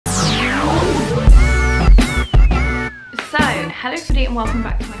Hello everybody and welcome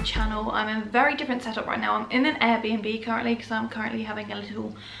back to my channel. I'm in a very different setup right now. I'm in an Airbnb currently because I'm currently having a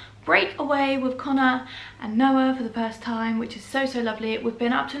little break away with Connor and Noah for the first time, which is so lovely. We've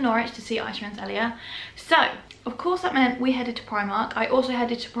been up to Norwich to see Aisha and Celia. So of course that meant we headed to Primark. I also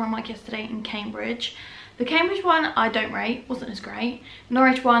headed to Primark yesterday in Cambridge. The Cambridge one I don't rate, wasn't as great.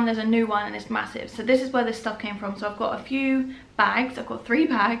 Norwich one, there's a new one and it's massive. So this is where this stuff came from. So I've got a few bags, I've got 3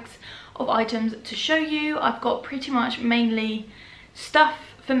 bags of items to show you. I've got pretty much mainly stuff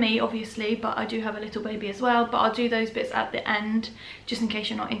for me obviously, but I do have a little baby as well, but I'll do those bits at the end just in case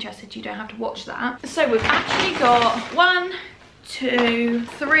you're not interested. You don't have to watch that. So we've actually got 1, 2,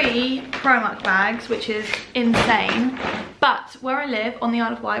 3 Primark bags, which is insane, but where I live on the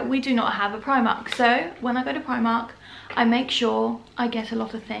Isle of Wight we do not have a Primark. So when I go to Primark I make sure I get a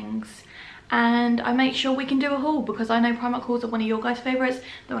lot of things and I make sure we can do a haul, because I know Primark hauls are one of your guys' favourites.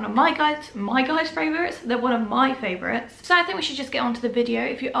 They're one of my guys' favourites. They're one of my favourites. So I think we should just get on to the video.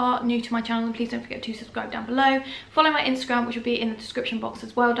 If you are new to my channel, then please don't forget to subscribe down below. Follow my Instagram, which will be in the description box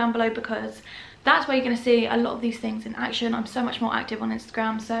as well down below, because that's where you're going to see a lot of these things in action. I'm so much more active on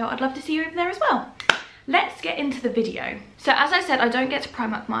Instagram, so I'd love to see you over there as well. Let's get into the video. So as I said, I don't get to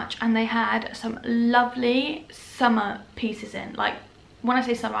Primark much, and they had some lovely summer pieces in. Like, when I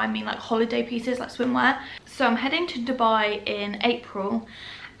say summer, I mean like holiday pieces, like swimwear. So I'm heading to Dubai in April,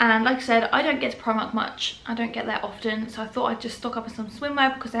 and like I said, I don't get to Primark much. I don't get there often, so I thought I'd just stock up on some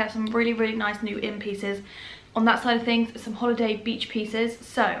swimwear because they have some really nice new in pieces. On that side of things, some holiday beach pieces.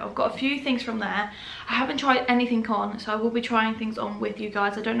 So I've got a few things from there. I haven't tried anything on, so I will be trying things on with you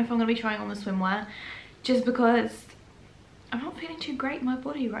guys. I don't know if I'm going to be trying on the swimwear, just because I'm not feeling too great in my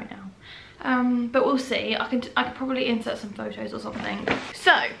body right now. But we'll see. I could probably insert some photos or something.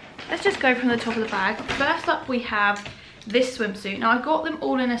 So let's just go from the top of the bag. First up we have this swimsuit. Now I got them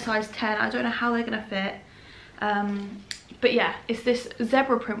all in a size 10. I don't know how they're gonna fit, but yeah, it's this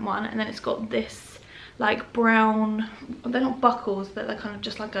zebra print one, and then it's got this like brown, they're not buckles, but they're kind of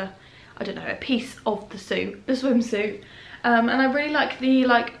just like a, I don't know, a piece of the suit, the swimsuit. And I really like the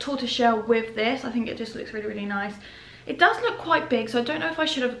like tortoiseshell with this. I think it just looks really nice. It does look quite big, so I don't know if I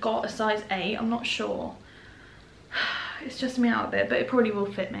should have got a size 8. I'm not sure. It's just me out a bit, but it probably will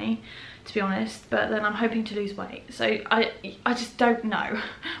fit me, to be honest. But then I'm hoping to lose weight, so I just don't know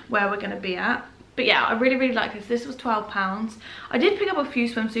where we're going to be at. But yeah, I really like this. This was £12. I did pick up a few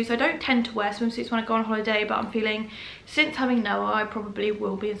swimsuits. I don't tend to wear swimsuits when I go on holiday, but I'm feeling, since having Noah, I probably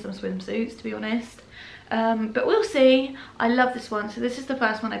will be in some swimsuits, to be honest. But we'll see. I love this one. So this is the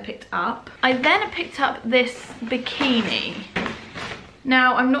first one I picked up. I then picked up this bikini.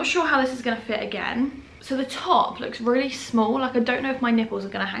 Now I'm not sure how this is going to fit again. So the top looks really small. Like, I don't know if my nipples are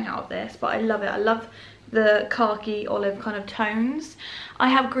going to hang out of this, but I love it. I love the khaki olive kind of tones. I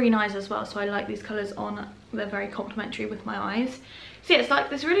have green eyes as well, so I like these colours on. They're very complementary with my eyes. So yeah, it's like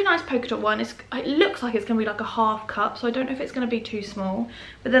this really nice polka dot one. It looks like it's going to be like a half cup, so I don't know if it's going to be too small.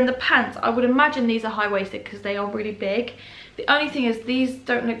 But then the pants, I would imagine these are high-waisted because they are really big. The only thing is these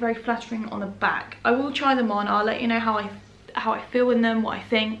don't look very flattering on the back. I will try them on. I'll let you know how I feel in them, what I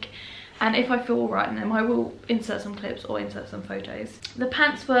think. And if I feel alright in them, I will insert some clips or insert some photos. The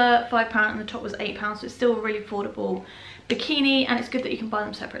pants were £5 and the top was £8, so it's still a really affordable bikini, and it's good that you can buy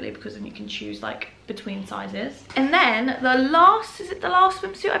them separately because then you can choose like between sizes. And then the last, is it the last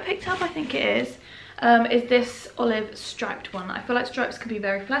swimsuit I picked up? I think it is this olive striped one. I feel like stripes can be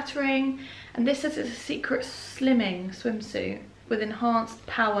very flattering, and this says it's a secret slimming swimsuit with enhanced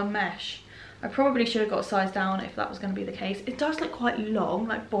power mesh. I probably should have got a size down if that was going to be the case. It does look quite long,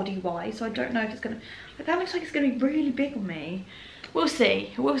 like body-wise, so I don't know if it's going to... Like, that looks like it's going to be really big on me. We'll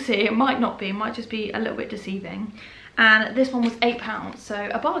see. We'll see. It might not be. It might just be a little bit deceiving. And this one was £8, so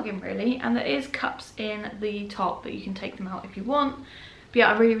a bargain, really. And there is cups in the top, but you can take them out if you want. But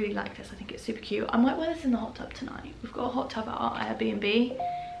yeah, I really like this. I think it's super cute. I might wear this in the hot tub tonight. We've got a hot tub at our Airbnb.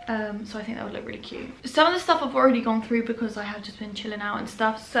 So I think that would look really cute. Some of the stuff I've already gone through because I have just been chilling out and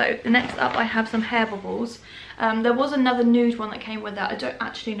stuff. So the next up I have some hair bubbles. There was another nude one that came with that. I don't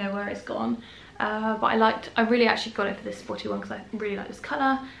actually know where it's gone. But I really actually got it for this sporty one because I really like this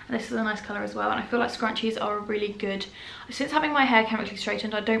colour. And this is a nice colour as well. And I feel like scrunchies are really good. Since having my hair chemically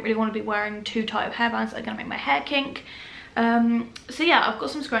straightened, I don't really want to be wearing too tight of hairbands that are going to make my hair kink. So yeah, I've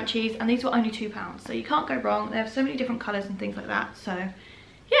got some scrunchies and these were only £2. So you can't go wrong. They have so many different colours and things like that. So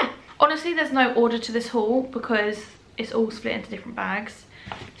yeah, honestly there's no order to this haul because it's all split into different bags.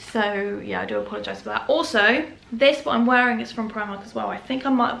 So yeah, I do apologise for that. Also, this what I'm wearing is from Primark as well. I think I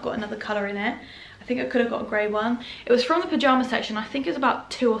might have got another colour in it. I think I could have got a grey one. It was from the pyjama section. I think it was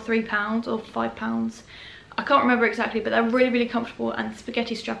about £2 or £3 or £5. I can't remember exactly, but they're really, really comfortable, and the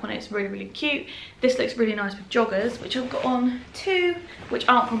spaghetti strap on it is really, really cute. This looks really nice with joggers, which I've got on too, which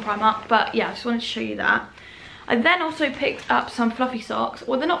aren't from Primark, but yeah, I just wanted to show you that. I then also picked up some fluffy socks.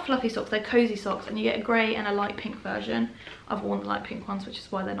 Well, they're not fluffy socks, they're cozy socks, and you get a grey and a light pink version. I've worn the light pink ones, which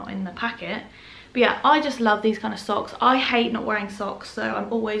is why they're not in the packet. But yeah, I just love these kind of socks. I hate not wearing socks, so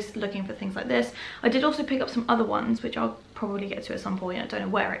I'm always looking for things like this. I did also pick up some other ones, which I'll probably get to at some point. I don't know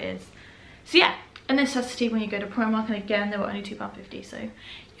where it is. So yeah, a necessity when you go to Primark, and again, they were only £2.50, so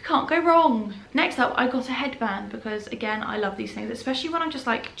you can't go wrong. Next up, I got a headband because, again, I love these things, especially when I'm just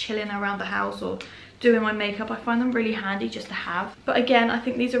like chilling around the house or doing my makeup. I find them really handy just to have. But again, I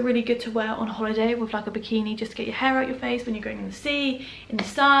think these are really good to wear on holiday with like a bikini, just to get your hair out your face when you're going in the sea, in the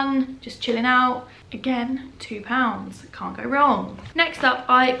sun, just chilling out. Again, £2, can't go wrong. Next up,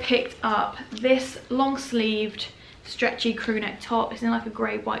 I picked up this long sleeved stretchy crew neck top. It's in like a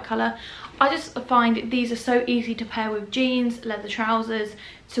grey white colour. I just find these are so easy to pair with jeans, leather trousers,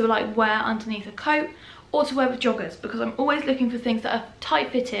 to like wear underneath a coat, or to wear with joggers, because I'm always looking for things that are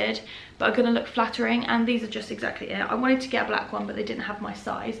tight fitted but are going to look flattering, and these are just exactly it. I wanted to get a black one, but they didn't have my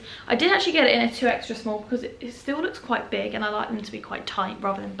size. I did actually get it in a 2 extra small because it still looks quite big, and I like them to be quite tight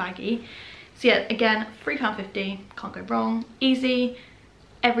rather than baggy. So yeah, again, £3.50, can't go wrong. Easy,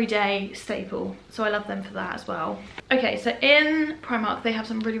 everyday staple, so I love them for that as well. Okay, so in Primark they have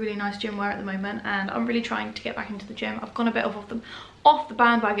some really, really nice gym wear at the moment, and I'm really trying to get back into the gym. I've gone a bit off the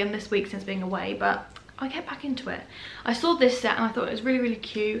bandwagon this week since being away, but I get back into it. I saw this set and I thought it was really, really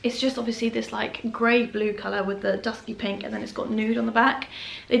cute. It's just obviously this like grey blue colour with the dusky pink, and then it's got nude on the back.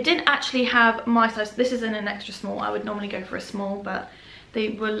 They didn't actually have my size. This is in an extra small. I would normally go for a small, but they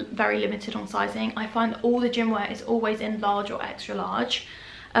were very limited on sizing. I find that all the gym wear is always in large or extra large.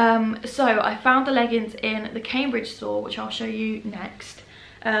 So I found the leggings in the Cambridge store, which I'll show you next.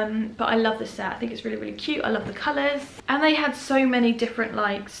 But I love this set. I think it's really, really cute. I love the colours, and they had so many different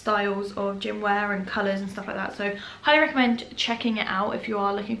like styles of gym wear and colours and stuff like that, so highly recommend checking it out if you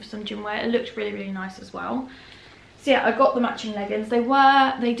are looking for some gym wear. It looked really, really nice as well. So yeah, I got the matching leggings.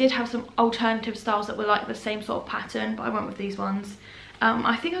 They did have some alternative styles that were like the same sort of pattern, but I went with these ones.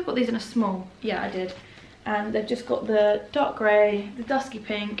 I think I got these in a small. Yeah, I did. And they've just got the dark grey, the dusky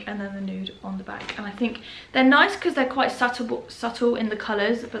pink, and then the nude on the back. And I think they're nice because they're quite subtle in the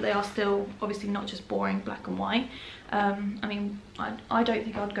colours, but they are still obviously not just boring black and white. I mean, I don't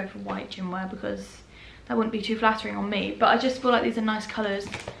think I'd go for white gym wear because that wouldn't be too flattering on me, but I just feel like these are nice colours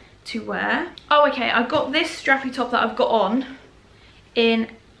to wear. Oh, okay, I got this strappy top that I've got on in,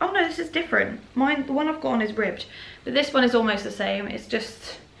 oh no, this is different. The one I've got on is ribbed, but this one is almost the same. It's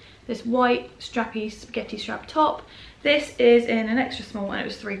just this white strappy spaghetti strap top. This is in an extra small, and it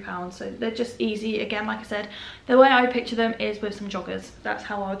was £3, so they're just easy. Again, like I said, the way I picture them is with some joggers. That's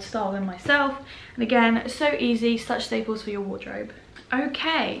how I would style them myself, and again, so easy, such staples for your wardrobe.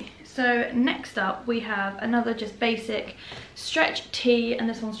 Okay, so next up we have another just basic stretch tee, and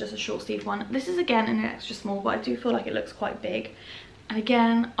this one's just a short sleeve one. This is again in an extra small, but I do feel like it looks quite big. And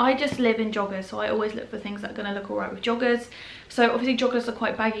again, I just live in joggers, so I always look for things that are going to look alright with joggers. So obviously joggers are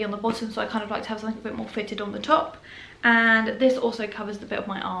quite baggy on the bottom, so I kind of like to have something a bit more fitted on the top. And this also covers the bit of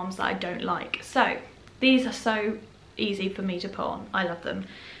my arms that I don't like. So these are so easy for me to put on. I love them.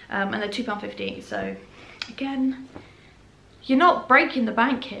 And they're £2.50, so again, you're not breaking the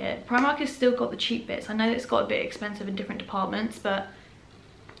bank here. Primark has still got the cheap bits. I know it's got a bit expensive in different departments, but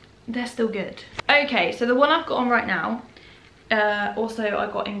they're still good. Okay, so the one I've got on right now, also I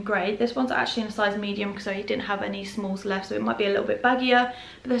got in grey. This one's actually in a size medium because I didn't have any smalls left, so it might be a little bit baggier,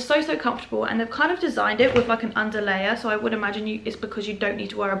 but they're so comfortable, and they've kind of designed it with like an underlayer, so I would imagine it's because you don't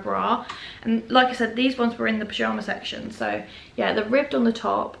need to wear a bra. And like I said, these ones were in the pyjama section, so yeah, they're ribbed on the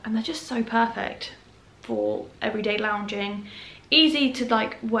top, and they're just so perfect for everyday lounging. Easy to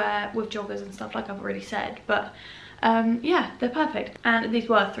like wear with joggers and stuff, like I've already said, but yeah, they're perfect. And these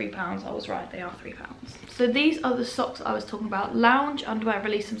were £3. I was right, they are £3. So these are the socks I was talking about. Lounge underwear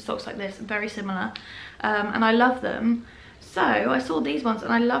released some socks like this, very similar, and I love them. So I saw these ones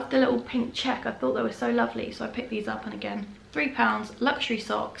and I loved the little pink check. I thought they were so lovely, so I picked these up, and again, £3, luxury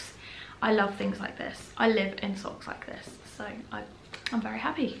socks. I love things like this. I live in socks like this, so I'm very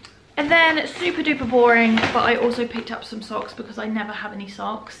happy. And then super duper boring, but I also picked up some socks because I never have any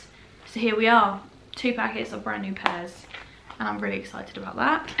socks. So here we are. 2 packets of brand new pairs, and I'm really excited about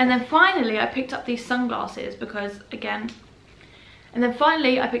that. And then finally I picked up these sunglasses because again, and then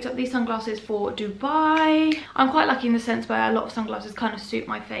finally I picked up these sunglasses for Dubai. I'm quite lucky in the sense where a lot of sunglasses kind of suit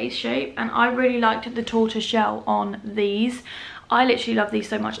my face shape, and I really liked the tortoise shell on these. I literally love these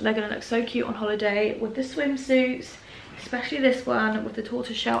so much. They're going to look so cute on holiday with the swimsuits. especially this one with the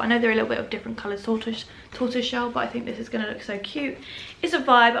tortoise shell. I know they're a little bit of different colours, tortoise shell, but I think this is going to look so cute. It's a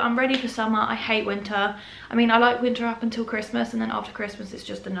vibe. I'm ready for summer. I hate winter. I mean, I like winter up until Christmas, and then after Christmas it's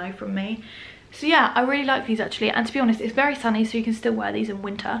just a no from me. So yeah, I really like these actually, and to be honest, it's very sunny, so you can still wear these in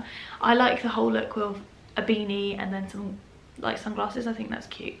winter. I like the whole look with a beanie and then some like sunglasses. I think that's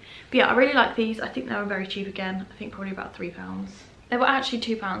cute. But yeah, I really like these. I think they were very cheap again. I think probably about £3. They were actually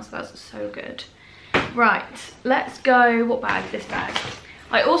 £2, so that's so good. Right, let's go. What bag? This bag.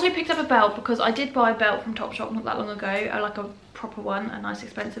 I also picked up a belt because I did buy a belt from Topshop not that long ago. I like a proper one, a nice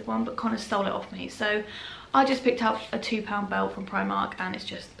expensive one, but Connor stole it off me. So I just picked up a £2 belt from Primark, and it's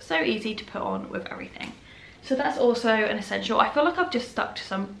just so easy to put on with everything. So that's also an essential. I feel like I've just stuck to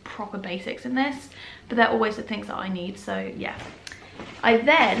some proper basics in this, but they're always the things that I need, so yeah. I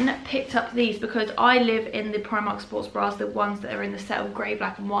then picked up these because I live in the Primark sports bras, the ones that are in the set of grey,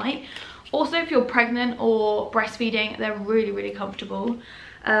 black and white. Also, if you're pregnant or breastfeeding, they're really, really comfortable.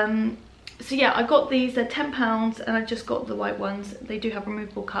 So yeah, I got these. They're £10, and I just got the white ones. They do have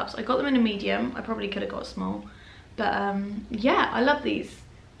removable cups. I got them in a medium. I probably could have got a small, but yeah, I love these.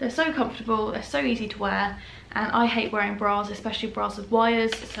 They're so comfortable, they're so easy to wear, and I hate wearing bras, especially bras with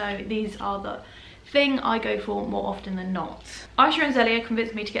wires, so these are the thing I go for more often than not. Aisha and Zelia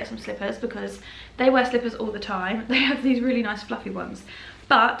convinced me to get some slippers because they wear slippers all the time. They have these really nice fluffy ones,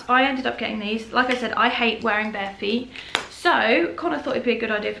 but I ended up getting these. Like I said, I hate wearing bare feet, so Connor thought it'd be a good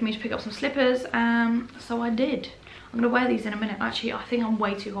idea for me to pick up some slippers, so I did. I'm going to wear these in a minute. Actually, I think I'm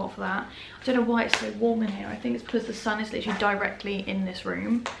way too hot for that. I don't know why it's so warm in here. I think it's because the sun is literally directly in this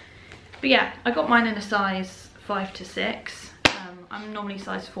room. But yeah, I got mine in a size 5 to 6. I'm normally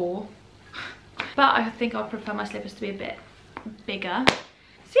size 4. But I think I prefer my slippers to be a bit bigger.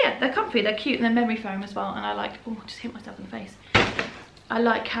 So yeah, they're comfy, they're cute, and they're memory foam as well. And I like, oh, I just hit myself in the face. I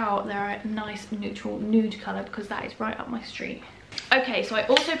like how they're a nice neutral nude colour because that is right up my street. Okay, so I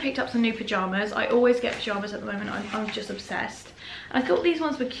also picked up some new pyjamas. I always get pyjamas at the moment. I'm just obsessed. And I thought these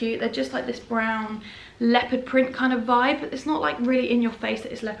ones were cute. They're just like this brown leopard print kind of vibe, but it's not like really in your face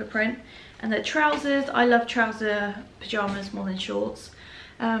that it's leopard print. And they're trousers. I love trouser pyjamas more than shorts.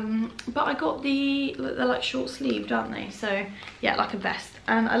 But I got they're like short sleeved, aren't they? So yeah, like a vest.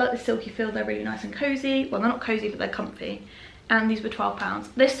 And I like the silky feel. They're really nice and cozy. Well, they're not cozy, but they're comfy. And these were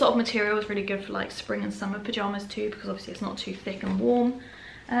 £12. This sort of material is really good for like spring and summer pyjamas too, because obviously it's not too thick and warm.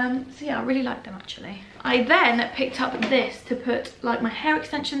 So yeah, I really like them actually. I then picked up this to put like my hair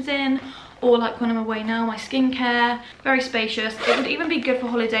extensions in, or like when I'm away now, my skincare. Very spacious. It would even be good for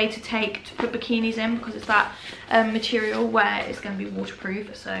holiday to put bikinis in, because it's that material where it's going to be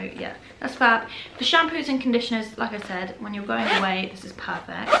waterproof. So yeah, that's fab. For shampoos and conditioners, like I said, when you're going away, this is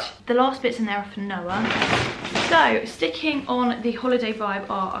perfect. The last bits in there are for Noah. So sticking on the holiday vibe,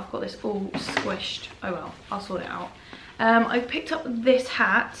 I've got this all squished. Oh well, I'll sort it out. I picked up this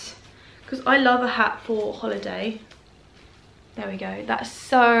hat because I love a hat for holiday. There we go. That's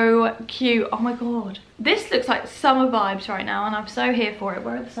so cute. Oh my god. This looks like summer vibes right now, and I'm so here for it.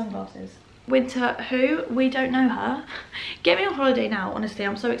 Where are the sunglasses? Winter who? We don't know her. Get me on holiday now, honestly.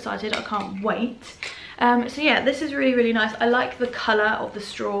 I'm so excited. I can't wait. So yeah, this is really, really nice. I like the colour of the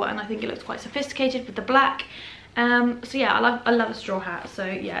straw, and I think it looks quite sophisticated with the black. So yeah, I love a straw hat. So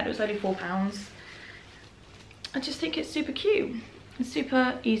yeah, it was only £4. I just think it's super cute. It's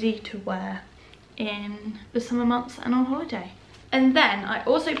super easy to wear in the summer months and on holiday. And then I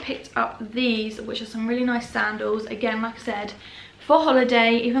also picked up these, which are some really nice sandals. Again, like I said, for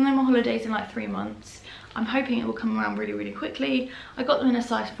holiday, even though my holiday's in like 3 months, I'm hoping it will come around really, really quickly. I got them in a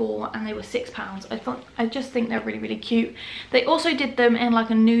size 4 and they were £6. I just think they're really, really cute. They also did them in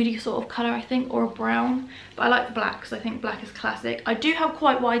like a nudie sort of colour, I think, or a brown. But I like the black because I think black is classic. I do have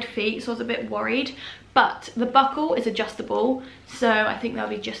quite wide feet, so I was a bit worried. But the buckle is adjustable, so I think they'll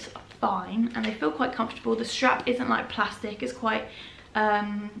be just fine. And they feel quite comfortable. The strap isn't like plastic. It's quite,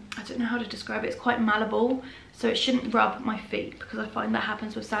 I don't know how to describe it. It's quite malleable, so it shouldn't rub my feet, because I find that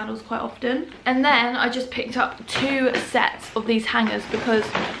happens with sandals quite often. And then I just picked up 2 sets of these hangers, because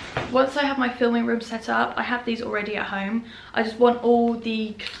once I have my filming room set up, I have these already at home. I just want all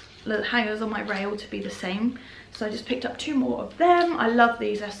the little hangers on my rail to be the same. So I just picked up 2 more of them. I love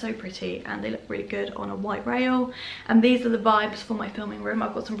these, they're so pretty and they look really good on a white rail. And these are the vibes for my filming room.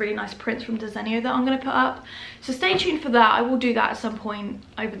 I've got some really nice prints from Desenio that I'm going to put up. So stay tuned for that. I will do that at some point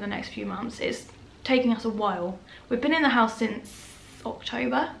over the next few months. It's taking us a while. We've been in the house since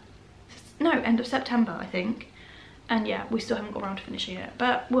October. No, end of September, I think. And yeah, we still haven't got around to finishing it,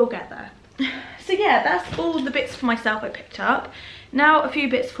 but we'll get there. So yeah, that's all the bits for myself I picked up. Now a few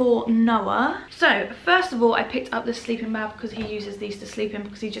bits for Noah. So first of all, I picked up this sleeping bag because he uses these to sleep in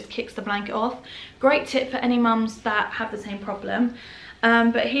because he just kicks the blanket off. Great tip for any mums that have the same problem.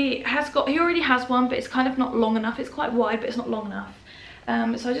 But he already has one, but it's kind of not long enough. It's quite wide, but it's not long enough.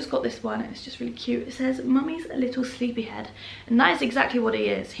 So I just got this one, and it's just really cute. It says Mummy's little sleepyhead, and that is exactly what he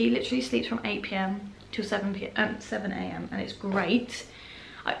is. He literally sleeps from 8 p.m. till 7 a.m. and it's great.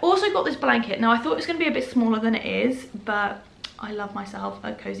 I also got this blanket. Now I thought it was going to be a bit smaller than it is, but I love myself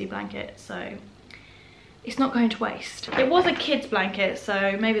a cozy blanket, so it's not going to waste. It was a kid's blanket,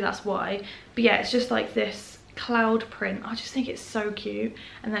 so maybe that's why. But yeah, it's just like this cloud print. I just think it's so cute,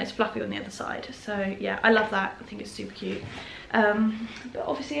 and then it's fluffy on the other side. So yeah, I love that. I think it's super cute. But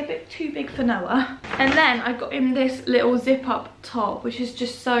obviously a bit too big for Noah. And then I got him this little zip up top, which is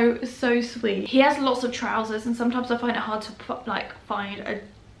just so sweet. He has lots of trousers, and sometimes I find it hard to find a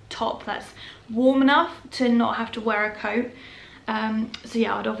top that's warm enough to not have to wear a coat. So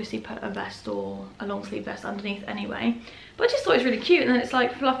yeah, I'd obviously put a vest or a long sleeve vest underneath anyway, but I just thought it was really cute. And then it's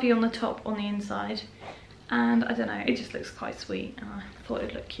like fluffy on the top, on the inside, and I don't know, it just looks quite sweet, and I thought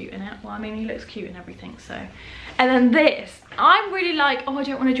it'd look cute in it. Well, I mean, he looks cute in everything, so. And then this, I'm really like, oh, I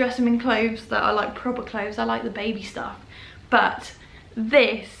don't want to dress him in clothes that are like proper clothes. I like the baby stuff, but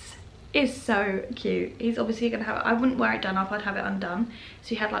this is so cute. He's obviously gonna have, I wouldn't wear it done up, I'd have it undone, so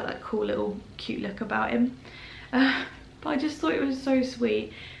he had like that cool little cute look about him. But I just thought it was so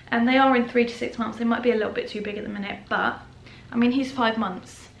sweet. And they are in 3 to 6 months. They might be a little bit too big at the minute, but I mean, he's 5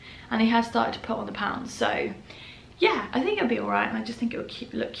 months and he has started to put on the pounds, so yeah, I think it'll be all right. And I just think it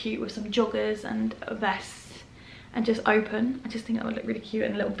would look cute with some joggers and a vest and just open. I just think that would look really cute,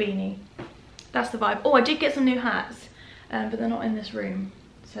 and a little beanie. That's the vibe. Oh, I did get some new hats, but they're not in this room,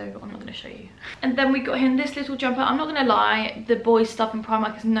 so I'm not going to show you. And then we got him this little jumper. I'm not going to lie, the boys stuff in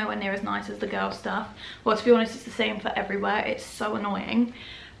Primark is nowhere near as nice as the girl stuff. Well, to be honest, it's the same for everywhere. It's so annoying,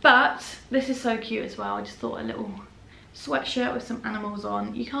 but this is so cute as well. I just thought a little sweatshirt with some animals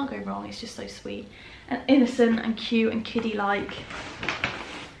on, you can't go wrong. It's just so sweet and innocent and cute and kiddie like.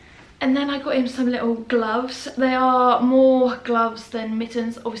 And then I got him some little gloves. They are more gloves than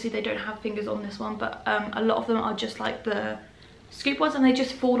mittens. Obviously they don't have fingers on this one, but a lot of them are just like the scoop ones, and they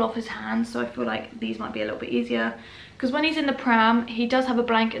just fall off his hands, so I feel like these might be a little bit easier, because when he's in the pram he does have a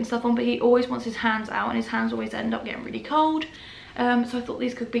blanket and stuff on, but he always wants his hands out, and his hands always end up getting really cold. So I thought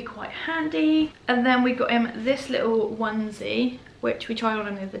these could be quite handy. And then we got him this little onesie, which we tried on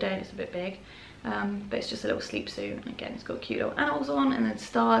him the other day, and it's a bit big, but it's just a little sleep suit, and again it's got cute little animals on and then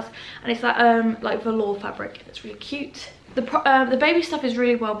stars, and it's that like velour fabric. It's really cute. The baby stuff is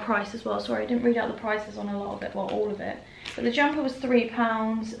really well priced as well. Sorry, I didn't read out the prices on a lot of it, well, all of it. But the jumper was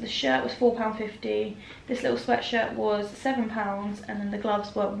 £3, the shirt was £4.50, this little sweatshirt was £7, and then the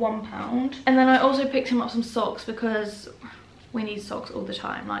gloves were £1. And then I also picked him up some socks, because we need socks all the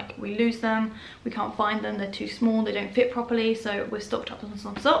time. Like, we lose them, we can't find them, they're too small, they don't fit properly, so we're stocked up on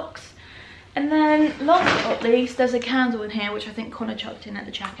some socks. And then last but not least, there's a candle in here, which I think Connor chucked in at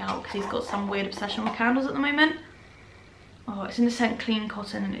the checkout because he's got some weird obsession with candles at the moment. Oh, it's in the scent Clean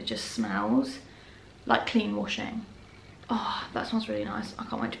Cotton, and it just smells like clean washing. Oh, that smells really nice. I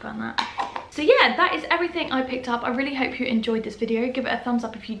can't wait to burn that. So yeah, that is everything I picked up. I really hope you enjoyed this video. Give it a thumbs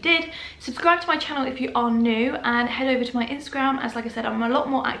up if you did. Subscribe to my channel if you are new, and head over to my Instagram, as like I said, I'm a lot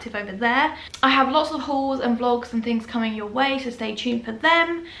more active over there. I have lots of hauls and vlogs and things coming your way, so stay tuned for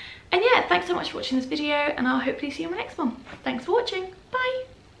them. And yeah, thanks so much for watching this video, and I'll hopefully see you in my next one. Thanks for watching. Bye.